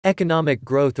Economic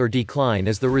growth or decline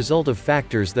is the result of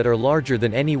factors that are larger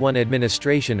than any one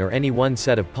administration or any one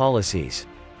set of policies.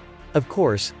 Of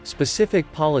course, specific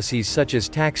policies such as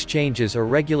tax changes or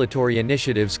regulatory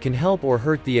initiatives can help or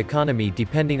hurt the economy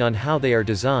depending on how they are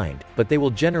designed, but they will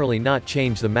generally not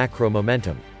change the macro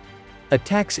momentum. A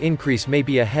tax increase may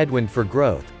be a headwind for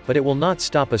growth, but it will not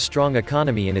stop a strong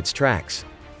economy in its tracks.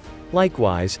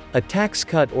 Likewise, a tax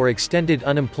cut or extended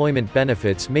unemployment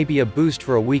benefits may be a boost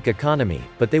for a weak economy,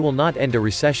 but they will not end a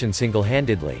recession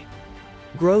single-handedly.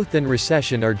 Growth and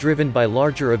recession are driven by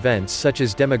larger events such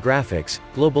as demographics,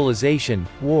 globalization,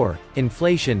 war,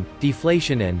 inflation,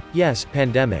 deflation and, yes,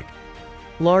 pandemic.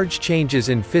 Large changes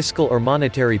in fiscal or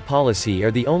monetary policy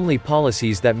are the only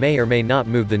policies that may or may not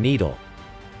move the needle.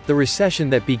 The recession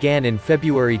that began in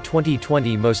February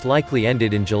 2020 most likely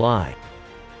ended in July.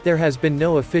 There has been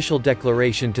no official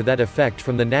declaration to that effect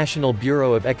from the National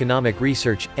Bureau of Economic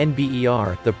Research,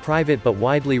 NBER, the private but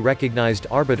widely recognized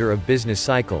arbiter of business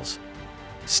cycles.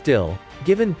 Still,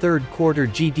 given third-quarter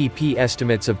GDP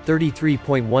estimates of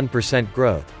 33.1%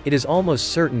 growth, it is almost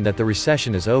certain that the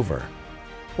recession is over.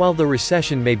 While the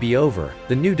recession may be over,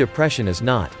 the new depression is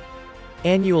not.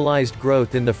 Annualized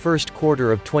growth in the first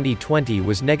quarter of 2020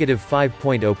 was negative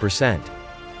 5.0%.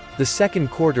 The second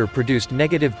quarter produced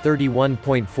negative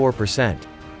 31.4%.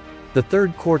 The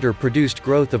third quarter produced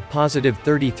growth of positive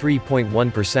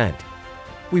 33.1%.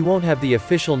 We won't have the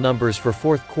official numbers for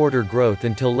fourth quarter growth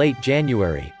until late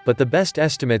January, but the best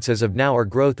estimates as of now are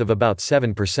growth of about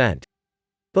 7%.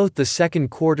 Both the second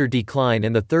quarter decline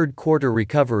and the third quarter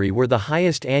recovery were the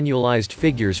highest annualized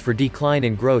figures for decline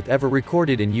in growth ever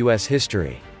recorded in U.S.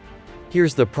 history.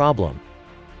 Here's the problem.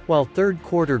 While third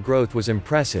quarter growth was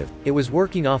impressive, it was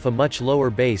working off a much lower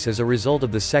base as a result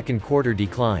of the second quarter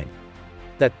decline.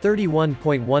 That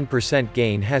 31.1%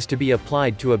 gain has to be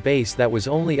applied to a base that was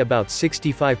only about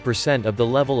 65% of the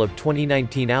level of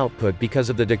 2019 output because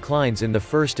of the declines in the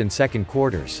first and second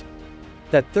quarters.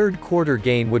 That third quarter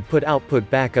gain would put output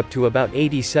back up to about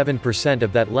 87%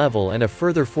 of that level, and a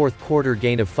further fourth quarter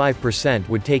gain of 5%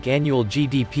 would take annual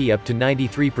GDP up to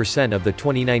 93% of the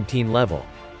 2019 level.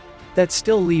 That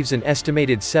still leaves an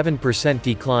estimated 7%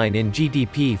 decline in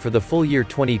GDP for the full year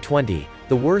 2020,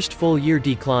 the worst full-year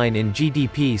decline in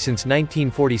GDP since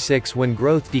 1946, when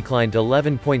growth declined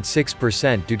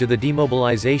 11.6% due to the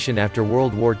demobilization after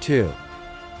World War II.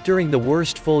 During the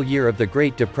worst full year of the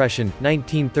Great Depression,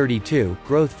 1932,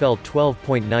 growth fell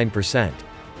 12.9%.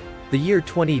 The year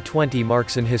 2020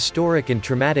 marks an historic and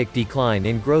traumatic decline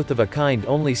in growth of a kind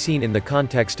only seen in the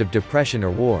context of depression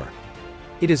or war.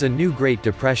 It is a new Great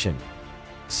Depression.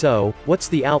 So, what's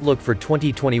the outlook for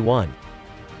 2021?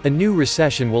 A new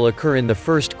recession will occur in the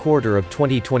first quarter of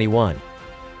 2021.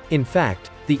 In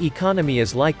fact, the economy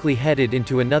is likely headed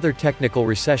into another technical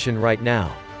recession right now,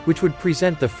 which would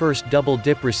present the first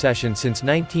double-dip recession since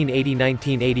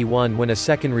 1980-1981, when a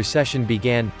second recession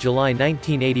began, July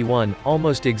 1981,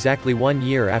 almost exactly 1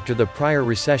 year after the prior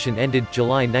recession ended,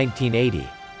 July 1980.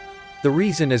 The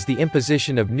reason is the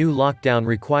imposition of new lockdown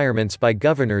requirements by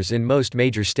governors in most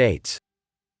major states.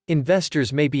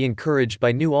 Investors may be encouraged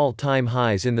by new all-time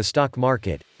highs in the stock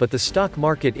market, but the stock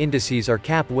market indices are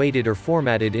cap-weighted or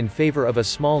formatted in favor of a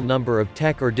small number of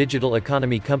tech or digital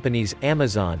economy companies: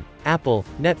 Amazon, Apple,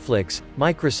 Netflix,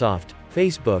 Microsoft,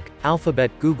 Facebook,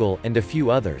 Alphabet, Google, and a few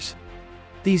others.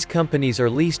 These companies are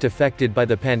least affected by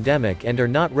the pandemic and are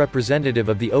not representative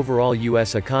of the overall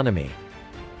U.S. economy.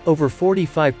 Over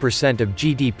 45% of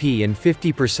GDP and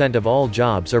 50% of all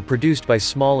jobs are produced by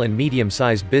small and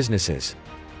medium-sized businesses.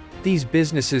 These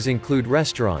businesses include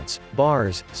restaurants,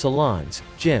 bars, salons,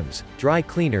 gyms, dry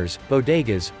cleaners,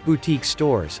 bodegas, boutique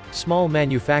stores, small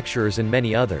manufacturers, and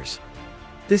many others.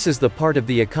 This is the part of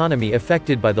the economy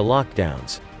affected by the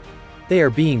lockdowns. They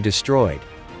are being destroyed.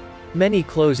 Many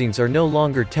closings are no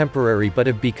longer temporary but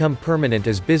have become permanent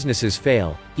as businesses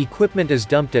fail, equipment is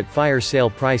dumped at fire sale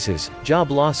prices, job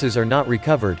losses are not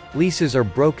recovered, leases are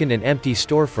broken, and empty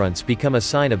storefronts become a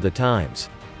sign of the times.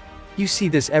 You see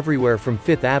this everywhere from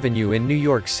Fifth Avenue in New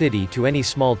York City to any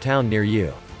small town near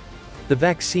you. The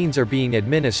vaccines are being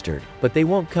administered, but they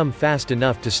won't come fast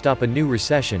enough to stop a new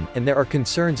recession, and there are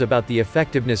concerns about the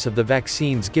effectiveness of the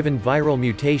vaccines given viral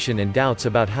mutation and doubts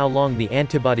about how long the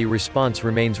antibody response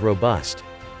remains robust.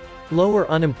 Lower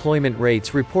unemployment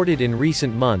rates reported in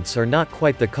recent months are not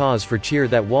quite the cause for cheer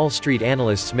that Wall Street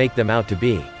analysts make them out to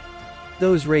be.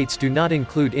 Those rates do not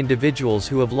include individuals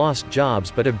who have lost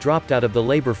jobs but have dropped out of the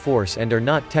labor force and are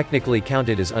not technically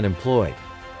counted as unemployed.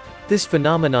 This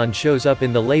phenomenon shows up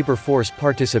in the labor force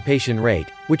participation rate,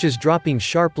 which is dropping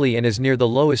sharply and is near the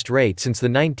lowest rate since the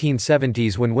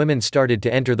 1970s, when women started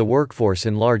to enter the workforce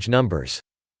in large numbers.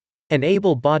 An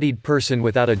able-bodied person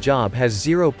without a job has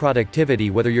zero productivity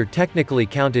whether you're technically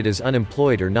counted as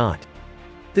unemployed or not.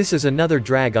 This is another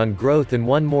drag on growth and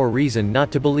one more reason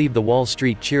not to believe the Wall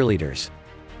Street cheerleaders.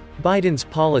 Biden's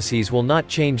policies will not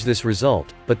change this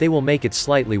result, but they will make it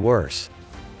slightly worse.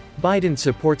 Biden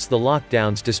supports the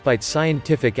lockdowns despite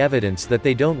scientific evidence that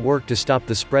they don't work to stop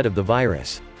the spread of the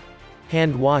virus.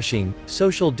 Hand washing,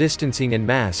 social distancing and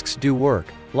masks do work,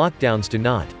 lockdowns do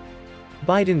not.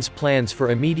 Biden's plans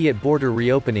for immediate border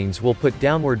reopenings will put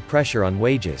downward pressure on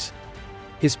wages.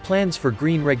 His plans for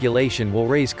green regulation will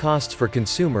raise costs for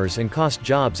consumers and cost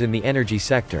jobs in the energy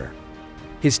sector.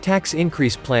 His tax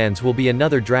increase plans will be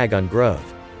another drag on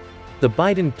growth. The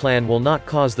Biden plan will not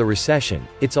cause the recession,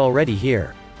 it's already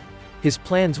here. His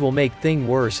plans will make things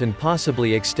worse and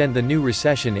possibly extend the new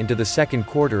recession into the second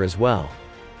quarter as well.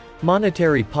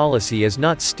 Monetary policy is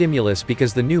not stimulus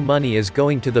because the new money is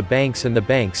going to the banks and the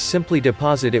banks simply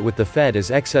deposit it with the Fed as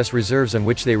excess reserves on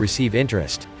which they receive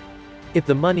interest. If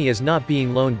the money is not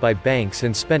being loaned by banks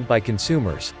and spent by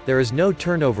consumers, there is no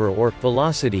turnover or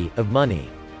velocity of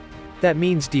money. That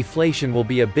means deflation will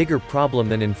be a bigger problem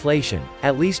than inflation,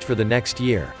 at least for the next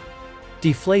year.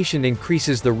 Deflation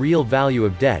increases the real value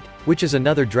of debt, which is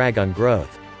another drag on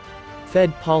growth.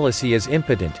 Fed policy is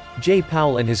impotent, Jay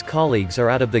Powell and his colleagues are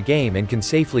out of the game and can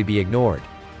safely be ignored.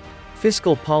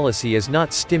 Fiscal policy is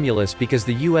not stimulus because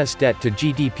the US debt to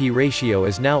GDP ratio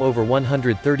is now over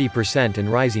 130% and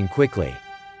rising quickly.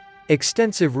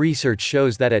 Extensive research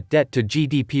shows that at debt to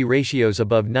GDP ratios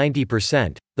above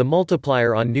 90%, the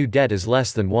multiplier on new debt is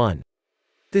less than 1.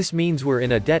 This means we're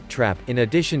in a debt trap in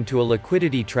addition to a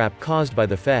liquidity trap caused by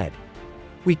the Fed.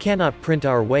 We cannot print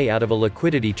our way out of a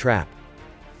liquidity trap.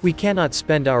 We cannot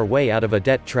spend our way out of a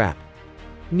debt trap.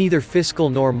 Neither fiscal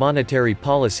nor monetary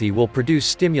policy will produce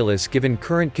stimulus given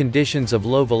current conditions of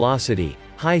low velocity,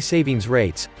 high savings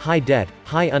rates, high debt,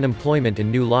 high unemployment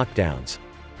and new lockdowns.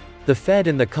 The Fed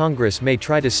and the Congress may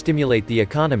try to stimulate the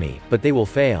economy, but they will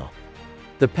fail.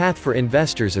 The path for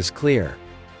investors is clear.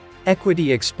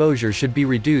 Equity exposure should be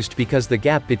reduced because the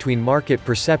gap between market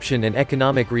perception and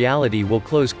economic reality will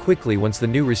close quickly once the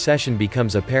new recession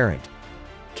becomes apparent.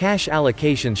 Cash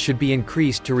allocations should be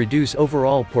increased to reduce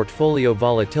overall portfolio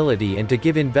volatility and to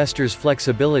give investors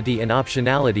flexibility and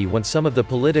optionality once some of the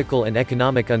political and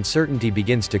economic uncertainty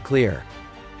begins to clear.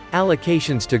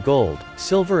 Allocations to gold,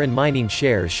 silver and mining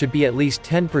shares should be at least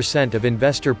 10% of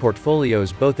investor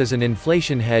portfolios both as an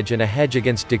inflation hedge and a hedge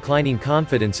against declining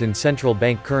confidence in central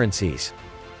bank currencies.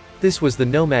 This was the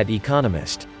Nomad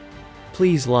Economist.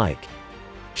 Please like,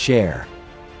 share,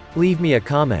 leave me a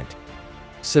comment,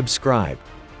 subscribe.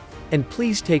 And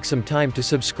please take some time to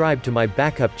subscribe to my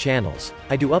backup channels,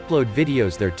 I do upload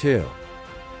videos there too.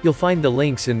 You'll find the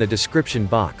links in the description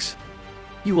box.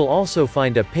 You will also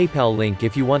find a PayPal link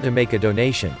if you want to make a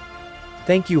donation.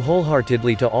 Thank you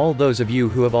wholeheartedly to all those of you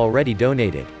who have already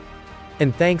donated.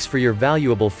 And thanks for your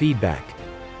valuable feedback.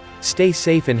 Stay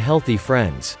safe and healthy,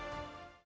 friends.